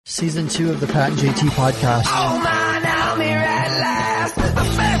Season 2 of the Pat and JT podcast. Oh man, I'm here at last. The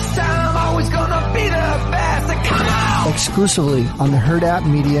best time, always gonna be the best. Come on! Exclusively on the Herd App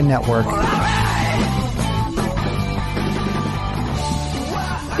Media Network.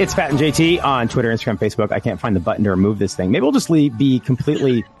 It's Pat and JT on Twitter, Instagram, Facebook. I can't find the button to remove this thing. Maybe we'll just be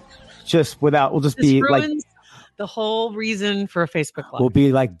completely just without, we'll just this be like the whole reason for a Facebook Live. We'll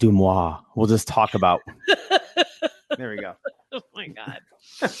be like Dumois. We'll just talk about. There we go. Oh my God.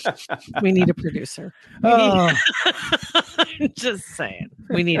 We need a producer. Just saying.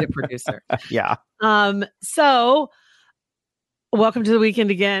 We need a producer. Yeah. So welcome to the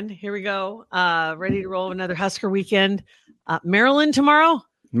weekend again. Here we go. Ready to roll another Husker weekend. Maryland tomorrow.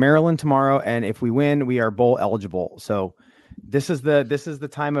 And if we win, we are bowl eligible. So this is the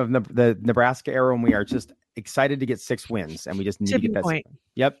time of the Nebraska era when we are just excited to get 6 wins, and we just need to get that point.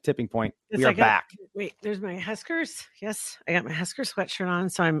 Yep, tipping point. We are back. Wait, there's my Huskers. Yes, I got my Husker sweatshirt on,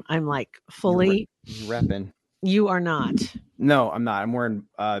 so I'm like fully repping. You are not. No, I'm not. I'm wearing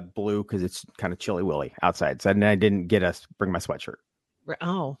blue because it's kind of chilly willy outside. So I didn't bring my sweatshirt.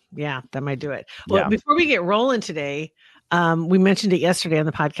 Oh, yeah, that might do it. Well, yeah. Before we get rolling today, we mentioned it yesterday on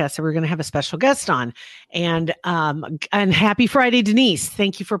the podcast that we're going to have a special guest on, and happy Friday, Denise.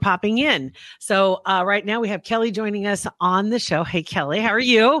 Thank you for popping in. So right now we have Kelly joining us on the show. Hey, Kelly, how are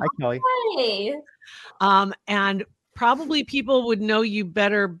you? Hi, Kelly. Hey. And probably people would know you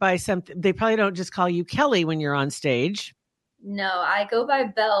better by something. They probably don't just call you Kelly when you're on stage. No, I go by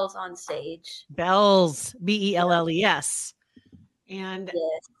Bells on stage. Bells, Belles. And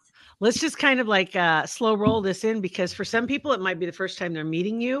yes. Let's just kind of like slow roll this in, because for some people, it might be the first time they're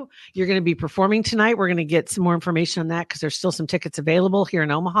meeting you. You're going to be performing tonight. We're going to get some more information on that because there's still some tickets available here in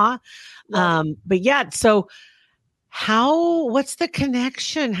Omaha. But yeah, so what's the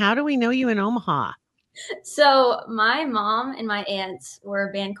connection? How do we know you in Omaha? So my mom and my aunts were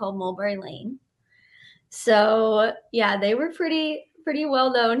a band called Mulberry Lane. So yeah, they were pretty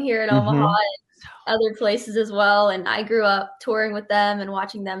well known here in Omaha and other places as well. And I grew up touring with them and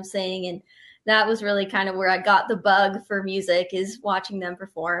watching them sing. And that was really kind of where I got the bug for music, is watching them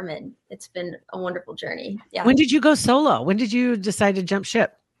perform. And it's been a wonderful journey. Yeah. When did you go solo? When did you decide to jump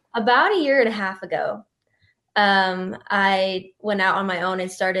ship? About 1.5 years ago. I went out on my own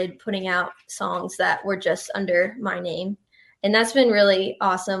and started putting out songs that were just under my name. And that's been really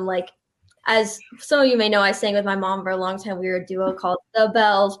awesome. Like, as some of you may know, I sang with my mom for a long time. We were a duo called The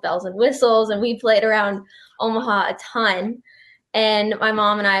Bells and Whistles, and we played around Omaha a ton. And my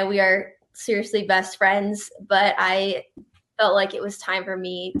mom and I, we are seriously best friends, but I felt like it was time for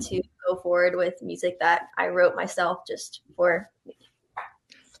me to go forward with music that I wrote myself just for me.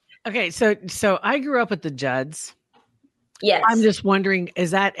 Okay, so I grew up with the Judds. Yes. I'm just wondering, is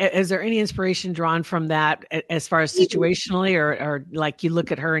there any inspiration drawn from that as far as situationally, or like you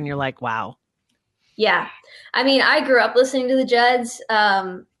look at her and you're like, wow. Yeah. I mean, I grew up listening to the Judds.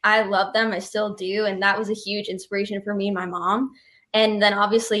 I love them. I still do. And that was a huge inspiration for me and my mom. And then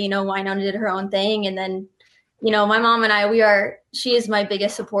obviously, Wynonna did her own thing. And then, my mom and I, she is my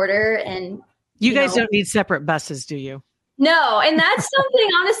biggest supporter. And you guys don't need separate buses, do you? No. And that's something,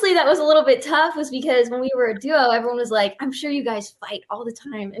 honestly, that was a little bit tough, was because when we were a duo, everyone was like, I'm sure you guys fight all the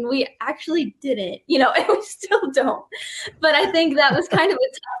time. And we actually didn't, and we still don't. But I think that was kind of a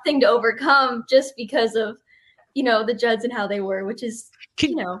tough thing to overcome, just because of, the Judds and how they were, which is,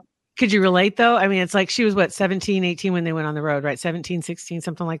 Could you relate though? I mean, it's like she was 17, 18 when they went on the road, right? 17, 16,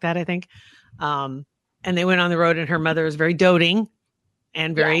 something like that, I think. And they went on the road, and her mother was very doting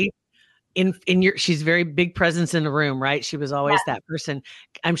and very she's very big presence in the room, right? She was always that person.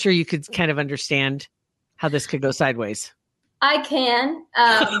 I'm sure you could kind of understand how this could go sideways. I can.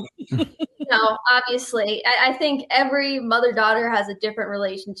 Obviously, I think every mother-daughter has a different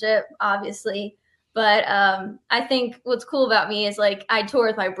relationship, obviously. But I think what's cool about me is, like, I tour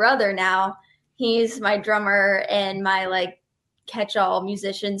with my brother now. He's my drummer and my, catch-all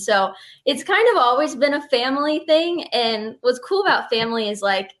musician. So it's kind of always been a family thing. And what's cool about family is,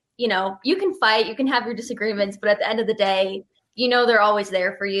 you can fight, you can have your disagreements, but at the end of the day, they're always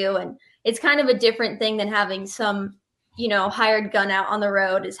there for you. And it's kind of a different thing than having some, hired gun out on the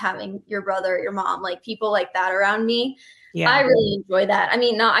road, is having your brother, your mom, people like that around me. Yeah. I really enjoy that. I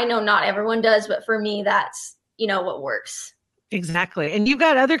mean, I know not everyone does, but for me, that's, what works. Exactly. And you've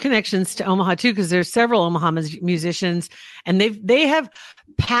got other connections to Omaha too, because there's several Omaha musicians, and they have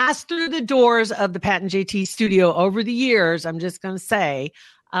passed through the doors of the Pat and JT studio over the years. I'm just going to say,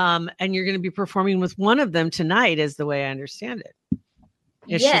 and you're going to be performing with one of them tonight, is the way I understand it.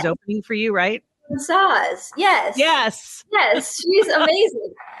 She's opening for you, right? Saz. Yes. Yes. Yes, she's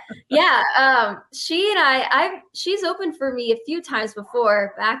amazing. Yeah, she and she's opened for me a few times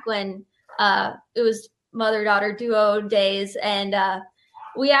before, back when it was mother-daughter duo days, and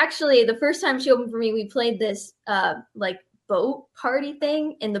we actually, the first time she opened for me, we played this like boat party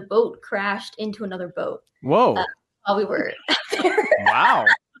thing, and the boat crashed into another boat. Whoa! While we were there. Wow.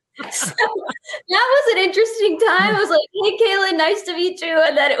 So that was an interesting time. I was like, "Hey, Kaylin, nice to meet you,"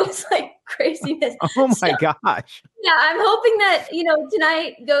 and then it was like craziness. Oh my gosh! Yeah, I'm hoping that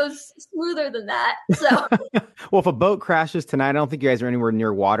tonight goes smoother than that. So, well, if a boat crashes tonight, I don't think you guys are anywhere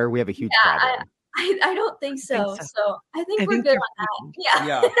near water. We have a huge problem. I don't think so. So I think we're good on that.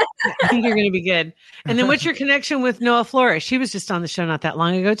 Yeah. I think you're going to be good. And then what's your connection with Noah Flores? She was just on the show not that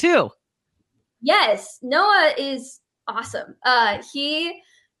long ago too. Yes, Noah is awesome.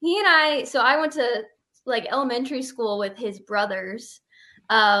 He and I went to like elementary school with his brothers.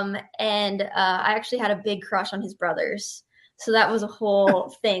 And I actually had a big crush on his brothers. So that was a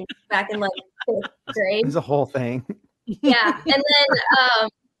whole thing back in like 5th grade. It was a whole thing. Yeah. And then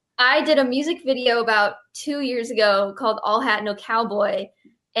I did a music video about 2 years ago called All Hat No Cowboy.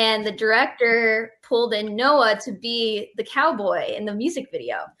 And the director pulled in Noah to be the cowboy in the music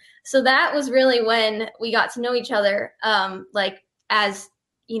video. So that was really when we got to know each other, like as,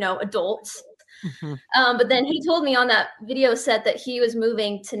 adults. Mm-hmm. But then he told me on that video set that he was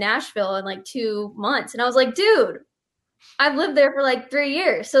moving to Nashville in like 2 months. And I was like, dude, I've lived there for like 3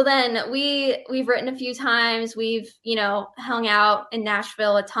 years. So then we've written a few times. We've, hung out in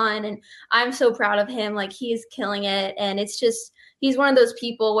Nashville a ton. And I'm so proud of him. Like, he is killing it. And it's just, he's one of those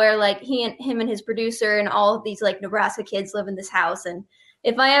people where like him and his producer and all of these like Nebraska kids live in this house. And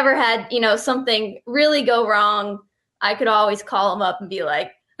if I ever had, something really go wrong, I could always call him up and be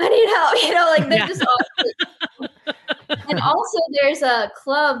like, I need help, like they're just awesome. And also there's a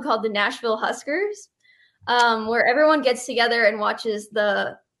club called the Nashville Huskers, where everyone gets together and watches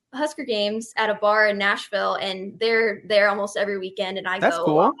the Husker games at a bar in Nashville, and they're there almost every weekend, and That's go.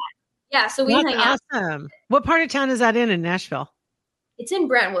 cool. Yeah, so we hang out. Awesome. What part of town is that in Nashville? It's in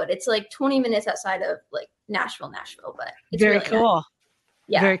Brentwood. It's like 20 minutes outside of like Nashville, but it's very really cool. Nice.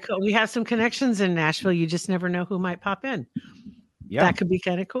 Yeah. Very cool. We have some connections in Nashville. You just never know who might pop in. Yeah. That could be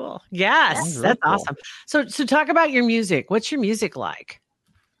kind of cool. Yes, Really that's cool. awesome. So talk about your music. What's your music like?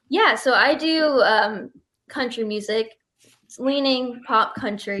 Yeah, so I do country music. It's leaning pop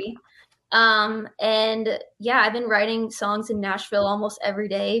country. And yeah, I've been writing songs in Nashville almost every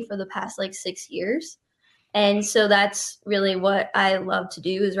day for the past like 6 years. And so that's really what I love to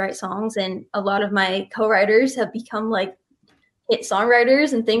do, is write songs. And a lot of my co-writers have become like hit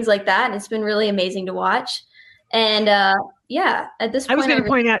songwriters and things like that. And it's been really amazing to watch. And yeah, at this point, I was going to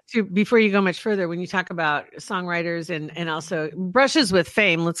point out too, before you go much further, when you talk about songwriters and also brushes with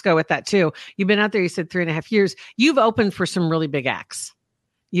fame, let's go with that too. You've been out there, you said 3.5 years. You've opened for some really big acts.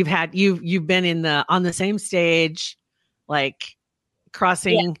 You've been on the same stage, like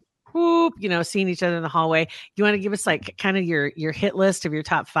crossing, whoop, seeing each other in the hallway. You want to give us like kind of your hit list of your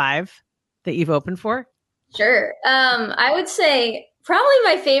top 5 that you've opened for? Sure. I would say probably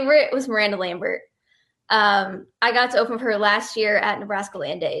my favorite was Miranda Lambert. I got to open for her last year at Nebraska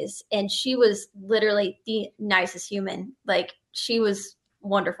Land Days, and she was literally the nicest human. Like, she was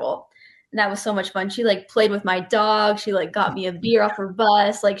wonderful. And that was so much fun. She like played with my dog. She like got me a beer off her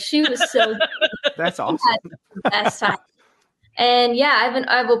bus. Like, she was so That's awesome. the best time. And yeah,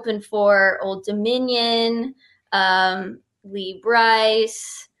 I've opened for Old Dominion, Lee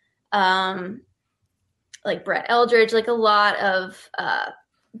Bryce, like Brett Eldridge, like a lot of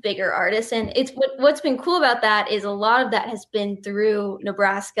bigger artists. And it's what's been cool about that is a lot of that has been through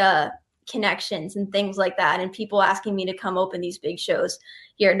Nebraska connections and things like that, and people asking me to come open these big shows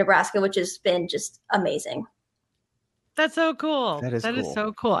here in Nebraska, which has been just amazing. That's so cool. That is cool.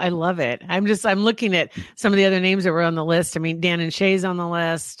 So cool. I love it. I'm looking at some of the other names that were on the list. I mean, Dan and Shay's on the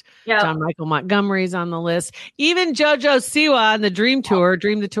list. Yeah. John Michael Montgomery's on the list. Even JoJo Siwa on the Dream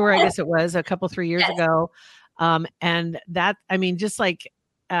the Tour, I guess it was a couple 3 years ago. And that, I mean, just like,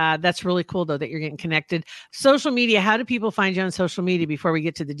 that's really cool though, that you're getting connected. Social media. How do people find you on social media before we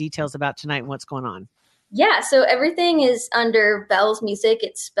get to the details about tonight and what's going on? Yeah. So everything is under Bells Music.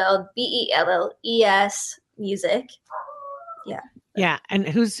 It's spelled BELLES music. Yeah. Yeah. And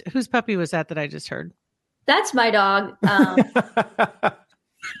whose puppy was that I just heard? That's my dog. I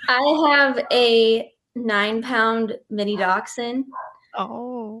have a 9-pound mini dachshund.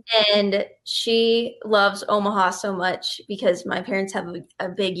 Oh. And she loves Omaha so much because my parents have a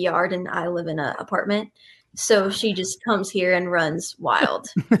big yard and I live in an apartment. So she just comes here and runs wild.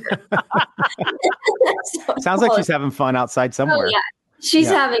 Sounds like she's having fun outside somewhere. Oh, yeah. She's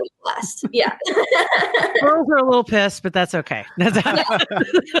Yeah. having a blast. Yeah. Girls are a little pissed, but that's okay. And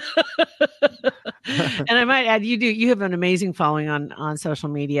I might add, you have an amazing following on social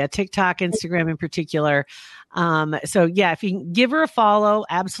media, TikTok, Instagram in particular. So yeah, if you can give her a follow,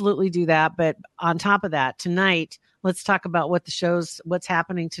 absolutely do that. But on top of that, tonight, let's talk about what's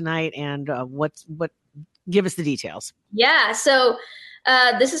happening tonight and give us the details. Yeah. So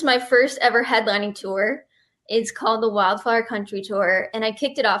this is my first ever headlining tour. It's called the Wildflower Country Tour, and I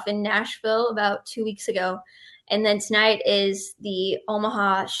kicked it off in Nashville about 2 weeks ago. And then tonight is the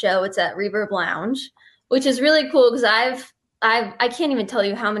Omaha show. It's at Reverb Lounge, which is really cool because I can't even tell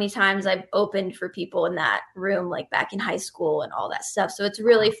you how many times I've opened for people in that room, like back in high school and all that stuff. So it's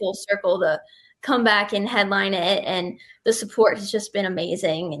really full circle to come back and headline it. And the support has just been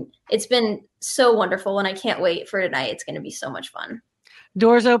amazing. And it's been so wonderful. And I can't wait for tonight. It's going to be so much fun.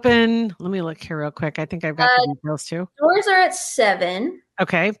 Doors open. Let me look here real quick. I think I've got the details too. Doors are at 7.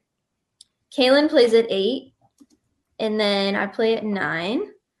 Okay. Kaylin plays at 8. And then I play at 9.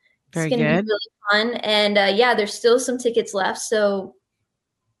 Very it's going to good. be really fun. And there's still some tickets left. So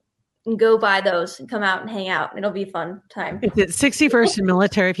go buy those and come out and hang out. It'll be a fun time. It's at 61st and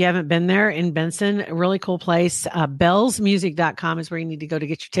Military. If you haven't been there in Benson, a really cool place. Bellsmusic.com is where you need to go to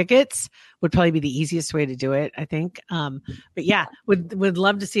get your tickets. Would probably be the easiest way to do it, I think. But yeah, would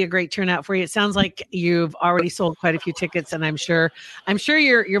love to see a great turnout for you. It sounds like you've already sold quite a few tickets, and I'm sure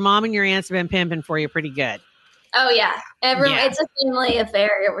your mom and your aunts have been pimping for you pretty good. Oh yeah. Yeah. It's a family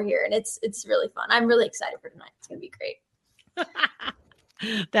affair over here, and it's really fun. I'm really excited for tonight. It's going to be great.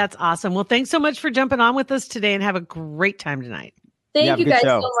 That's awesome. Well, thanks so much for jumping on with us today, and have a great time tonight. Thank you good guys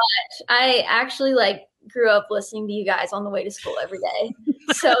show. so much. I actually grew up listening to you guys on the way to school every day.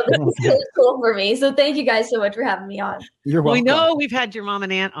 So this is really cool for me. So thank you guys so much for having me on. You're Well, welcome. we know we've had your mom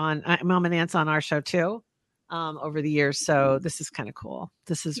and aunts on our show too, over the years. So this is kind of cool.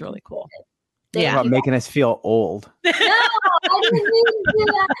 This is really cool. Thank Yeah. About you. making us feel old. No, I didn't mean to do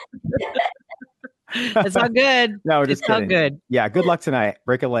that. It's all good. No, just It's all kidding. good. Yeah, good luck tonight.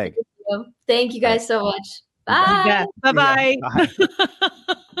 Break a leg. Thank you guys so much. Bye. Yeah. Bye-bye. Yeah,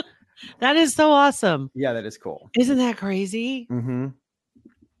 bye. That is so awesome. Yeah, that is cool. Isn't that crazy? Mm-hmm.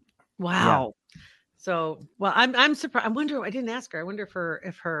 Wow. So, well, I'm surprised. I wonder, I didn't ask her. I wonder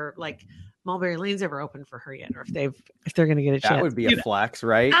if her like Mulberry Lane's ever opened for her yet, or if they're going to get a chance. That would be a flex,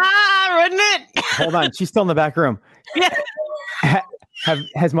 right? wouldn't it? Hold on. She's still in the back room. Yeah.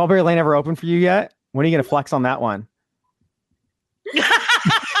 Has Mulberry Lane ever opened for you yet? When are you going to flex on that one?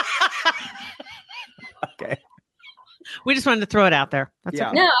 Okay. We just wanted to throw it out there. That's Yeah.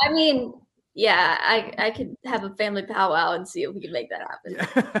 okay. No, I mean, yeah, I could have a family powwow and see if we can make that happen.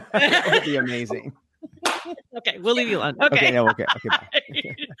 That would be amazing. Okay, we'll leave you alone. Okay. No, okay.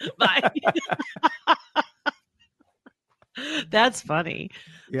 Bye. Bye. That's funny.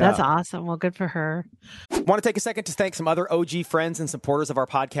 Yeah. That's awesome. Well, good for her. Want to take a second to thank some other OG friends and supporters of our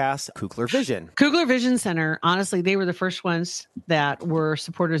podcast, Kugler Vision. Kugler Vision Center, honestly, they were the first ones that were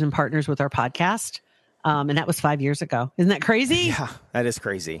supporters and partners with our podcast. And that was 5 years ago. Isn't that crazy? Yeah, that is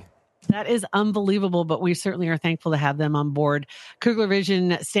crazy. That is unbelievable, but we certainly are thankful to have them on board. Kugler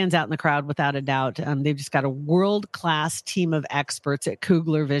Vision stands out in the crowd without a doubt. They've just got a world-class team of experts at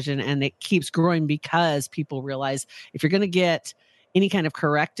Kugler Vision, and it keeps growing because people realize if you're going to get any kind of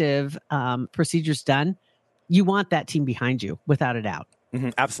corrective procedures done, you want that team behind you without a doubt. Mm-hmm,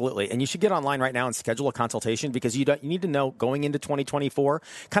 absolutely. And you should get online right now and schedule a consultation because you need to know going into 2024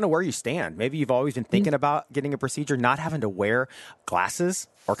 kind of where you stand. Maybe you've always been thinking about getting a procedure, not having to wear glasses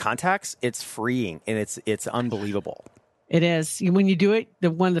or contacts. It's freeing and it's unbelievable. It is. When you do it,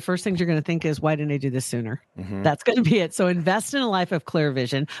 one of the first things you're going to think is, why didn't I do this sooner? Mm-hmm. That's going to be it. So invest in a life of clear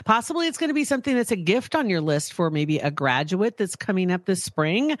vision. Possibly it's going to be something that's a gift on your list for maybe a graduate that's coming up this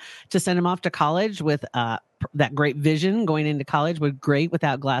spring to send them off to college with that great vision going into college with great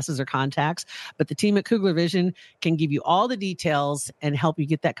without glasses or contacts. But the team at Kugler Vision can give you all the details and help you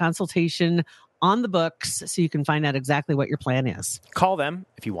get that consultation on the books so you can find out exactly what your plan is. Call them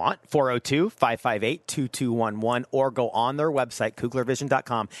if you want, 402-558-2211, or go on their website,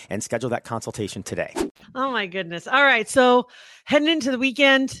 kuglervision.com, and schedule that consultation today. Oh my goodness. All right. So heading into the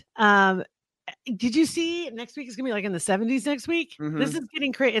weekend, did you see next week is going to be like in the 70s next week? Mhm. This is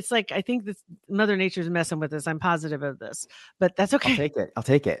getting crazy. It's like, I think this Mother Nature's messing with us. I'm positive of this, but that's okay. I'll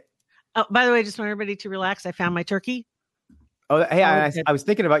take it. Oh, by the way, I just want everybody to relax. I found my turkey. Oh, hey, Okay. I was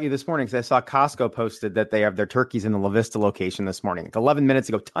thinking about you this morning because I saw Costco posted that they have their turkeys in the La Vista location this morning. Like 11 minutes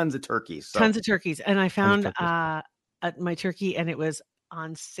ago, tons of turkeys. So. Tons of turkeys. And I found turkeys. my turkey and it was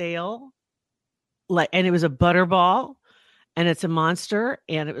on sale. And it was a butterball and it's a monster.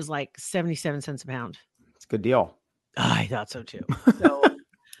 And it was like 77 cents a pound. It's a good deal. I thought so too. So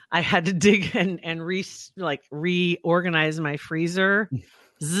I had to dig and reorganize my freezer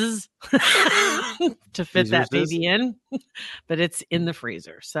to fit that baby in, but it's in the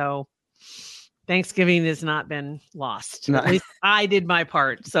freezer. So Thanksgiving has not been lost. At least I did my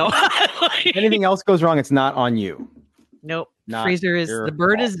part. So if anything else goes wrong, it's not on you. Nope. Freezer is the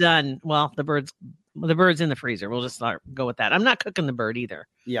bird is done. Well, the bird's in the freezer. We'll just go with that. I'm not cooking the bird either.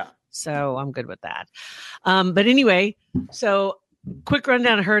 Yeah. So I'm good with that. But anyway, so quick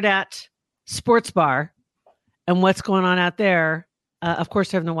rundown of Hurrdat Sports Bar and what's going on out there. Of course,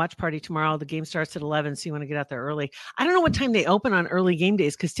 they're having the watch party tomorrow. The game starts at 11, so you want to get out there early. I don't know what time they open on early game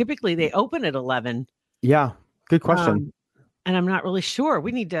days because typically they open at 11. Yeah, good question. And I'm not really sure.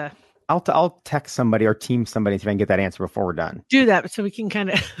 We need to. I'll text somebody or team somebody so I can get that answer before we're done. Do that so we can kind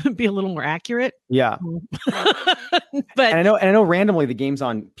of be a little more accurate. Yeah. But and I know randomly the game's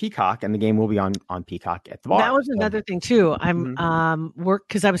on Peacock and the game will be on Peacock at the bar. That was another thing too. I'm work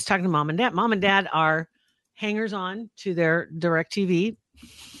because I was talking to mom and dad. Mom and dad are hangers on to their DirecTV.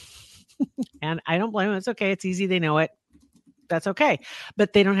 And I don't blame them. It's okay. It's easy. They know it. That's okay.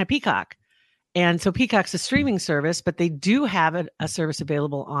 But they don't have Peacock. And so Peacock's a streaming service, but they do have a service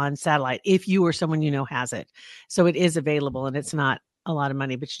available on satellite if you or someone you know has it. So it is available and it's not a lot of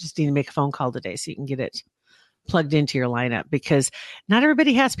money, but you just need to make a phone call today so you can get it plugged into your lineup because not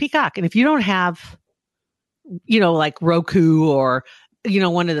everybody has Peacock. And if you don't have, like Roku or,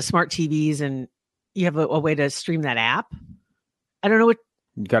 one of the smart TVs and you have a way to stream that app, I don't know what.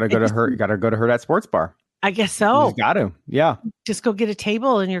 You gotta go to Hurrdat Sports Bar. I guess so. You got to. Yeah. Just go get a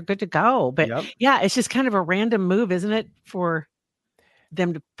table and you're good to go. But yeah, it's just kind of a random move, isn't it, for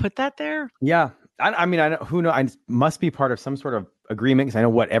them to put that there? Yeah. I mean, I know who knows. I must be part of some sort of agreement because I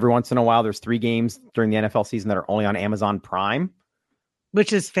know every once in a while there's 3 games during the NFL season that are only on Amazon Prime.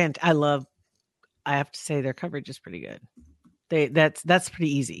 Which is fantastic. I have to say their coverage is pretty good. That's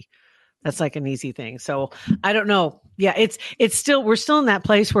pretty easy. That's like an easy thing. So I don't know. Yeah, we're still in that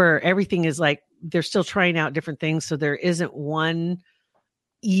place where everything is like, they're still trying out different things. So there isn't one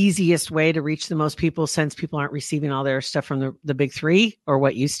easiest way to reach the most people since people aren't receiving all their stuff from the big 3 or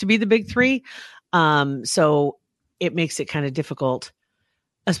what used to be the big 3. So it makes it kind of difficult,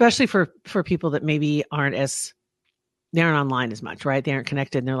 especially for people that maybe they aren't online as much, right? They aren't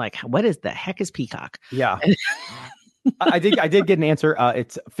connected and they're like, what is the heck is Peacock? Yeah. I did get an answer.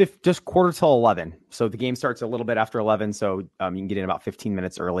 It's just 11:15. So the game starts a little bit after 11. So you can get in about 15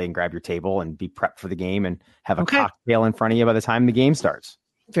 minutes early and grab your table and be prepped for the game and have a cocktail in front of you by the time the game starts.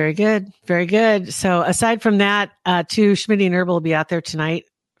 Very good. Very good. So aside from that, Schmitty and Herbal will be out there tonight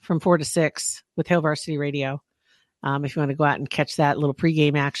from 4 to 6 with Hail Varsity Radio. If you want to go out and catch that little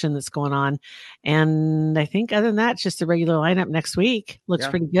pregame action that's going on. And I think other than that, it's just the regular lineup next week. Looks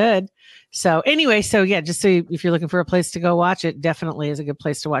pretty good. So anyway, just so if you're looking for a place to go watch it, definitely is a good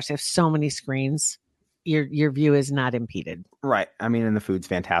place to watch. They have so many screens. Your view is not impeded. Right. I mean, and the food's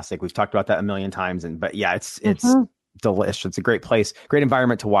fantastic. We've talked about that a million times. But yeah, it's delicious. It's a great place, great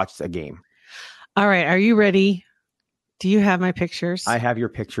environment to watch a game. All right. Are you ready? Do you have my pictures? I have your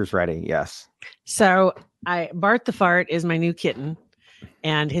pictures ready. Yes. So Bart the Fart is my new kitten,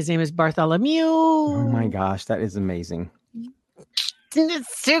 and his name is Bartholomew. Oh my gosh, that is amazing!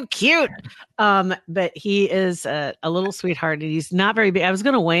 It's so cute. But he is a little sweetheart, and he's not very big. I was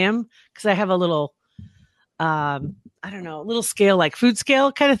going to weigh him because I have a little, little scale, like food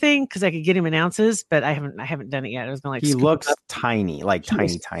scale kind of thing, because I could get him in ounces, but I haven't done it yet. I was going to He looks tiny, like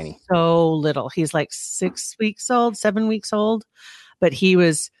tiny. So little. He's like 7 weeks old, but he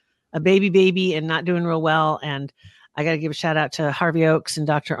was a baby and not doing real well. And I got to give a shout out to Harvey Oakes and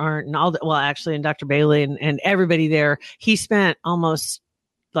Dr. Arndt and and Dr. Bailey and everybody there. He spent almost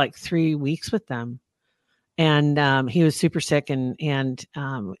like 3 weeks with them. And he was super sick and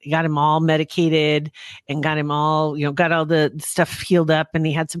got him all medicated and got him all, got all the stuff healed up, and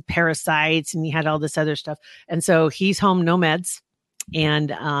he had some parasites and he had all this other stuff. And so he's home, no meds.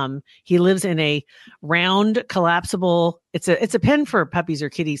 And he lives in a round collapsible. It's a pen for puppies or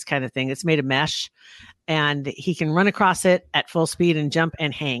kitties kind of thing. It's made of mesh, and he can run across it at full speed and jump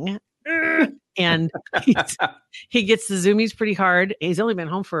and hang. And he gets the zoomies pretty hard. He's only been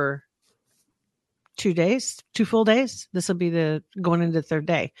home for 2 full days. This will be going into the 3rd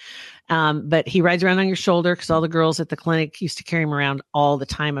day. But he rides around on your shoulder because all the girls at the clinic used to carry him around all the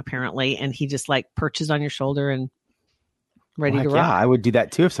time, apparently. And he just like perches on your shoulder and ready to rock. Yeah, I would do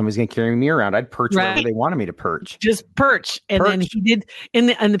that too if somebody's going to carry me around. I'd perch wherever they wanted me to perch. Just perch. And then he did in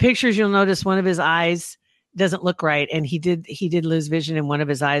the pictures. You'll notice one of his eyes doesn't look right, and he did lose vision in one of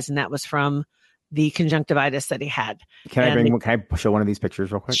his eyes, and that was from the conjunctivitis that he had. Can I show one of these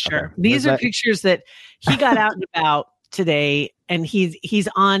pictures real quick? Sure. Okay. These are pictures that he got out and about today, and he's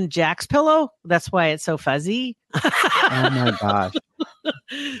on Jack's pillow. That's why it's so fuzzy. Oh my gosh.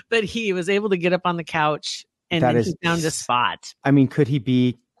 But he was able to get up on the couch and then he found a spot. I mean, could he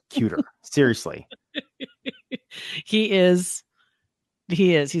be cuter? Seriously. He is.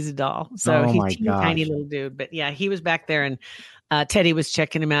 He's a doll. So he's a tiny little dude. But yeah, he was back there, and Teddy was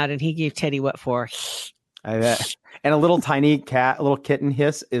checking him out, and he gave Teddy what for? I bet. And a little tiny cat, a little kitten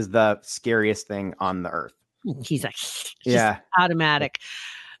hiss is the scariest thing on the earth. He's like, automatic.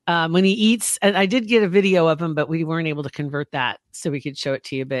 When he eats, and I did get a video of him, but we weren't able to convert that so we could show it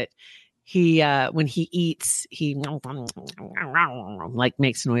to you. But he, when he eats, he like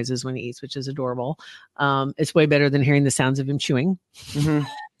makes noises when he eats, which is adorable. It's way better than hearing the sounds of him chewing. Mm-hmm.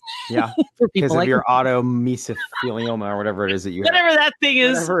 Yeah. Because of your automesothelioma or whatever it is that you whatever have. That thing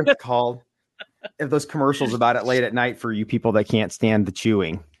is. Whatever it's called. If those commercials about it late at night for you people that can't stand the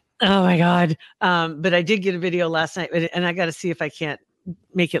chewing. Oh my God. But I did get a video last night, and I got to see if I can't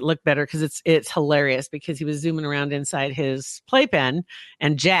make it look better, because it's hilarious, because he was zooming around inside his playpen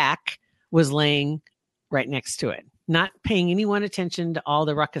and Jack was laying right next to it, not paying anyone attention to all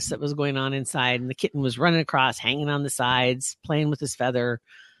the ruckus that was going on inside. And the kitten was running across, hanging on the sides, playing with his feather,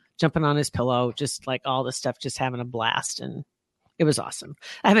 jumping on his pillow, just like all the stuff, just having a blast. And it was awesome.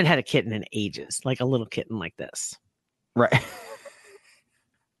 I haven't had a kitten in ages, like a little kitten like this. Right.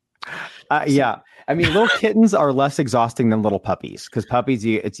 Yeah. I mean, little kittens are less exhausting than little puppies, because puppies,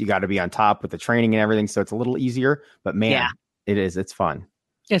 you got to be on top with the training and everything. So it's a little easier, but man, it is. It's fun.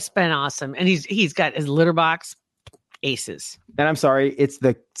 It's been awesome. And he's got his litter box aces. And I'm sorry, it's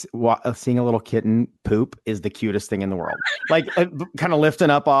seeing a little kitten poop is the cutest thing in the world. Like kind of lifting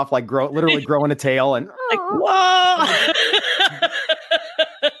up off, like literally growing a tail and like, whoa.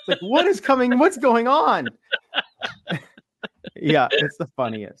 It's like, what is coming? What's going on? Yeah, it's the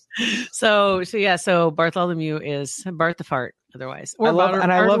funniest. So Bartholomew is Bart the Fart, otherwise. I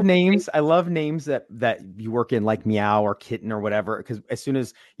love names. I love names that you work in, like Meow or Kitten or whatever. Because as soon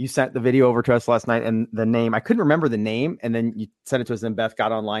as you sent the video over to us last night and the name, I couldn't remember the name, and then you sent it to us, and Beth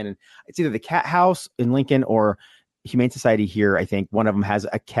got online, and it's either the Cat House in Lincoln or Humane Society here. I think one of them has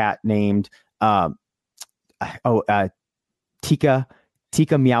a cat named Tika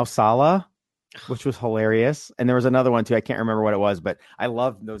Meowsala, which was hilarious. And there was another one too. I can't remember what it was, but I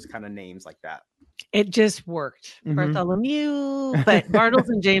love those kind of names like that. It just worked. Mm-hmm. Bartholomew, but Bartles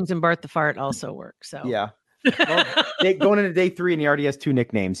and James and Bart the Fart also work. So yeah. Well, going into day 3, and he already has 2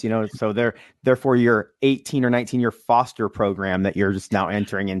 nicknames, so they're for your 18 or 19-year foster program that you're just now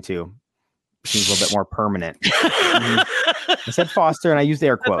entering into. Seems a little bit more permanent. Mm-hmm. I said foster, and I used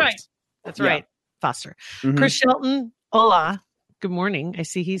air quotes. That's right. Foster. Mm-hmm. Chris Shelton, hola. Good morning. I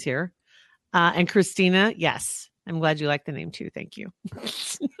see he's here. And Christina, yes. I'm glad you like the name too. Thank you.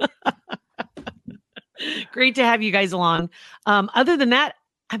 Great to have you guys along. Other than that,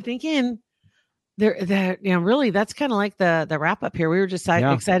 I'm thinking really that's kind of like the wrap up here. We were just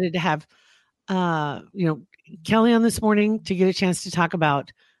excited to have Kelly on this morning to get a chance to talk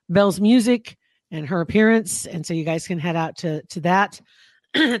about Belle's music and her appearance. And so you guys can head out to that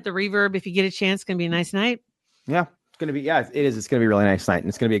at the Reverb if you get a chance. It's gonna be a nice night. Yeah. It is. It's going to be a really nice night, and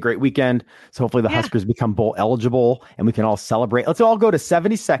it's going to be a great weekend. So hopefully the Huskers become bowl eligible, and we can all celebrate. Let's all go to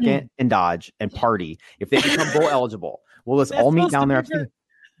 72nd and Dodge and party if they become bowl eligible. We'll just all meet down there.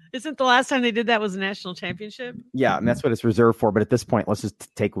 Isn't the last time they did that was a national championship? Yeah, and that's what it's reserved for. But at this point, let's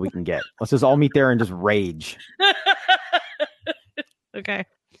just take what we can get. Let's just all meet there and just rage. Okay.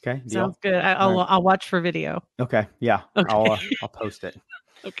 Okay. Sounds good. I'll watch for video. Okay. Yeah. Okay. I'll post it.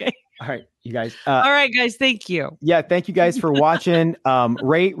 Okay. All right, you guys. All right, guys. Thank you. Yeah, thank you guys for watching.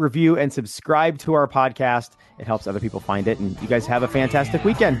 Rate, review, and subscribe to our podcast. It helps other people find it. And you guys have a fantastic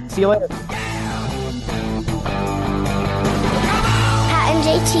weekend. See you later. Pat and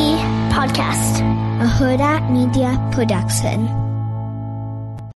JT Podcast, a Huda Media Production.